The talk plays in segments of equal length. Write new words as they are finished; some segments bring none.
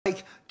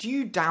like, do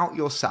you doubt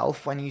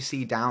yourself when you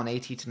see down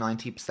 80 to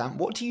 90%?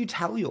 What do you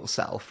tell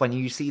yourself when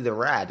you see the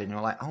red and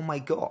you're like, oh my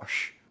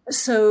gosh?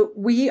 So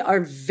we are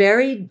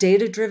very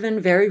data-driven,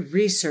 very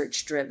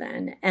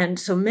research-driven. And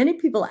so many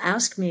people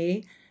ask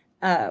me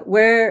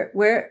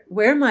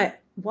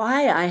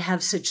why I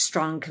have such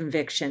strong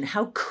conviction.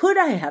 How could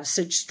I have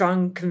such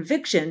strong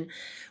conviction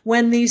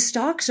when these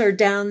stocks are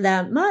down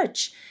that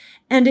much?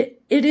 And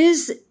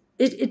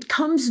it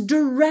comes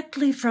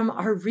directly from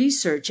our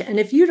research. And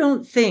if you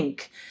don't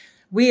think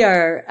we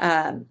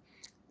are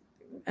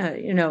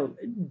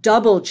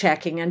double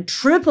checking and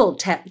triple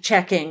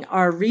checking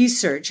our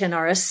research and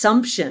our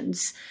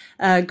assumptions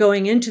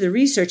going into the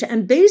research,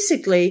 and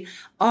basically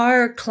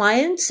our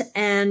clients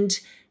and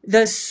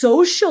the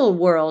social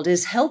world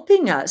is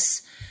helping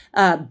us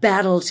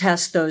battle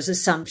test those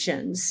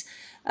assumptions.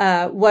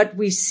 What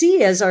we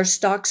see as our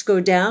stocks go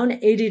down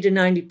 80 to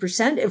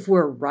 90%, if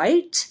we're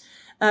right,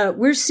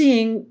 we're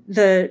seeing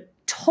the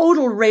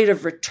total rate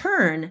of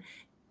return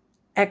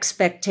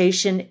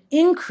expectation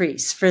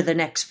increase for the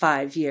next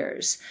 5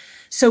 years.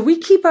 So we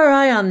keep our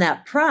eye on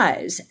that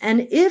prize.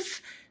 And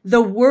if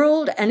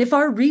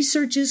our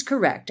research is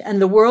correct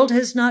and the world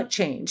has not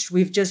changed,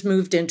 we've just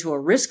moved into a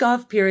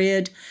risk-off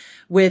period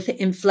with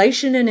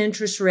inflation and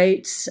interest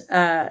rates,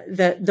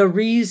 the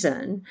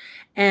reason,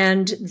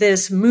 and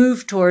this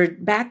move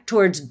back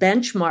towards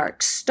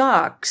benchmark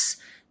stocks,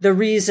 the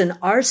reason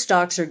our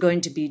stocks are going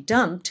to be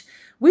dumped,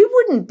 we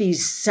wouldn't be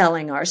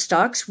selling our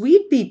stocks.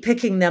 We'd be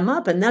picking them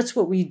up. And that's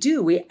what we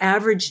do. We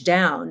average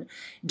down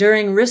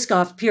during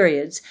risk-off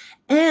periods.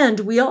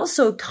 And we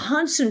also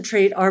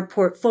concentrate our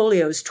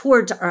portfolios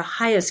towards our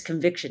highest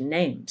conviction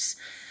names.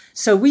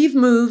 So we've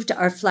moved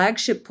our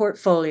flagship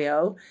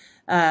portfolio,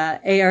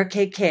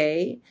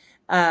 ARKK,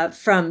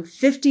 from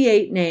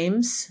 58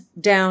 names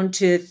down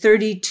to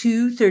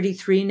 32,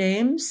 33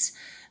 names.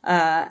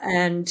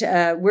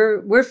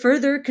 We're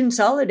further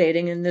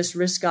consolidating in this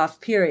risk-off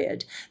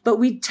period, but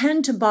we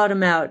tend to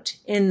bottom out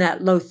in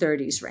that low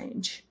 30s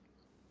range.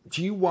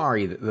 Do you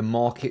worry that the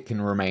market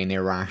can remain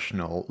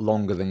irrational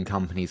longer than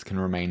companies can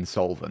remain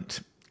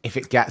solvent? If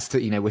it gets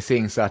to, we're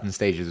seeing certain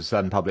stages of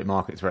certain public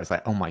markets where it's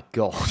like, oh my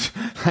God,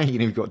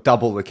 you've got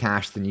double the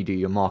cash than you do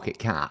your market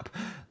cap.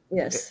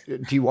 Yes.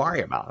 Do you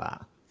worry about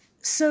that?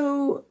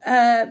 So,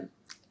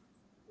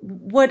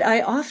 what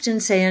I often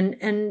say,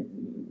 and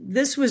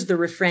this was the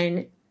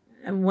refrain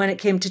when it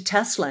came to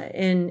Tesla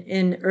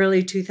in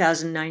early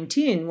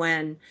 2019,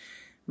 when,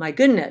 my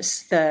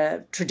goodness,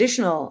 the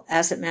traditional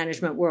asset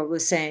management world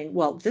was saying,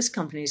 well, this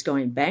company is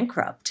going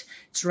bankrupt.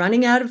 It's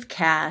running out of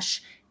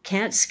cash,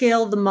 can't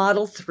scale the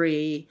Model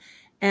 3.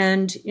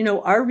 And,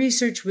 our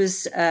research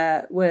was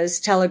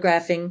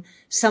telegraphing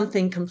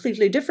something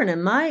completely different.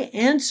 And my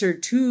answer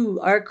to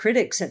our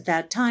critics at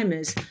that time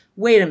is,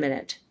 wait a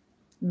minute.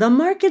 The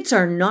markets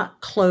are not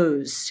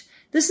closed.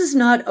 This is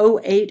not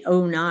 08,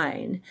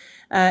 09.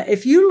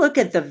 If you look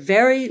at the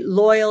very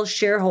loyal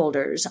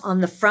shareholders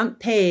on the front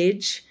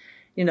page,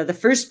 the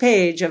first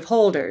page of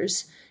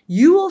holders,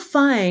 you will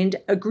find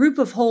a group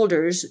of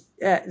holders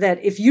that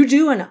if you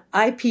do an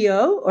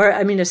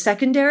IPO, a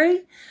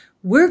secondary,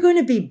 we're going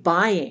to be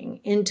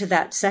buying into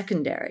that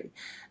secondary.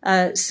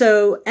 And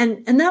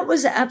that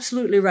was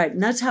absolutely right.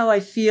 And that's how I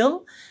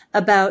feel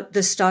about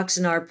the stocks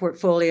in our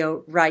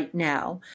portfolio right now.